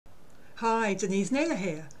Hi, Denise, Naylor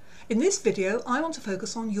here. In this video, I want to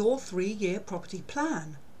focus on your 3-year property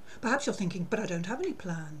plan. Perhaps you're thinking, but I don't have any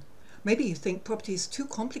plan. Maybe you think property is too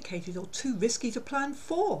complicated or too risky to plan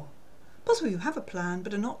for. Possibly you have a plan,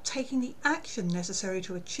 but are not taking the action necessary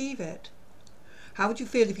to achieve it. How would you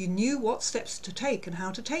feel if you knew what steps to take and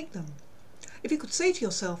how to take them? If you could say to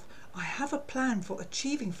yourself, I have a plan for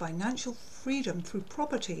achieving financial freedom through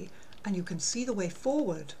property, and you can see the way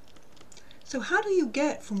forward. So how do you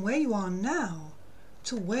get from where you are now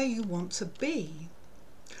to where you want to be?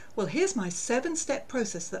 Well, here's my 7-step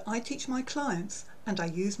process that I teach my clients and I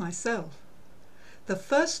use myself. The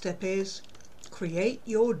first step is create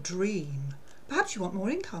your dream. Perhaps you want more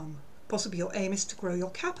income. Possibly your aim is to grow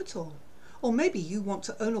your capital. Or maybe you want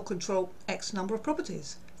to own or control X number of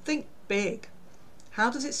properties. Think big. How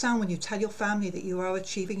does it sound when you tell your family that you are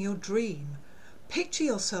achieving your dream? Picture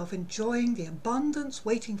yourself enjoying the abundance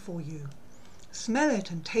waiting for you. Smell it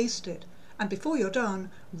and taste it, and before you're done,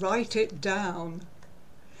 write it down.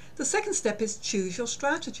 The second step is choose your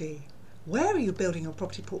strategy. Where are you building your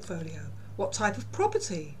property portfolio? What type of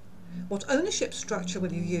property? What ownership structure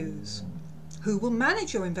will you use? Who will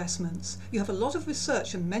manage your investments? You have a lot of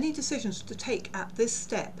research and many decisions to take at this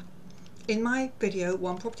step. In my video,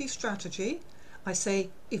 One Property Strategy, I say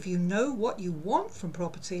if you know what you want from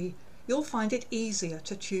property, you'll find it easier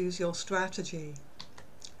to choose your strategy.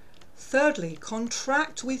 Thirdly,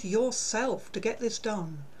 contract with yourself to get this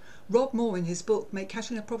done. Rob Moore, in his book Make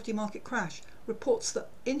Cash in a Property Market Crash, reports that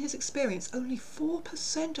in his experience only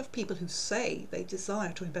 4% of people who say they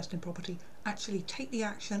desire to invest in property actually take the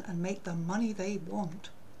action and make the money they want.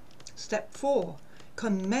 Step 4,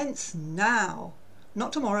 commence now.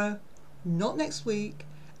 Not tomorrow, not next week,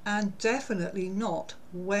 and definitely not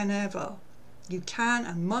whenever. You can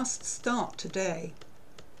and must start today.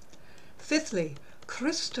 Fifthly,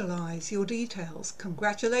 crystallize your details.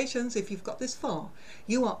 Congratulations if you've got this far.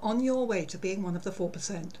 You are on your way to being one of the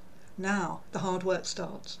 4%. Now the hard work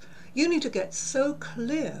starts. You need to get so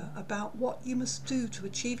clear about what you must do to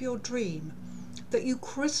achieve your dream that you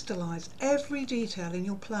crystallize every detail in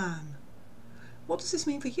your plan. What does this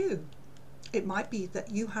mean for you? It might be that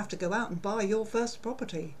you have to go out and buy your first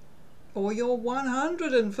property, or your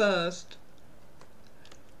 101st.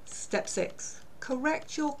 Step 6,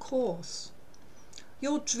 correct your course.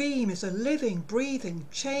 Your dream is a living, breathing,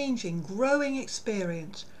 changing, growing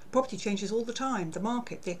experience. Property changes all the time. The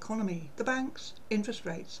market, the economy, the banks, interest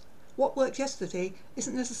rates. What worked yesterday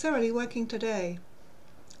isn't necessarily working today.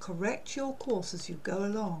 Correct your course as you go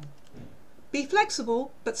along. Be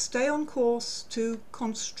flexible, but stay on course to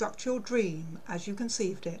construct your dream as you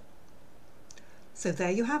conceived it. So there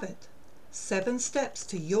you have it. 7 steps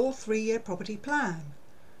to your 3-year property plan.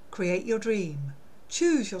 Create your dream.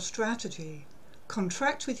 Choose your strategy.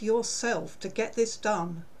 Contract with yourself to get this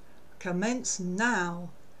done. Commence now.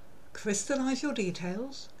 Crystallize your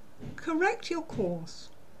details. Correct your course.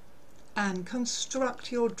 And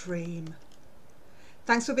construct your dream.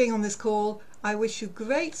 Thanks for being on this call. I wish you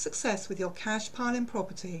great success with your cash pile in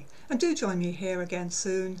property. And do join me here again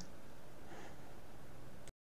soon.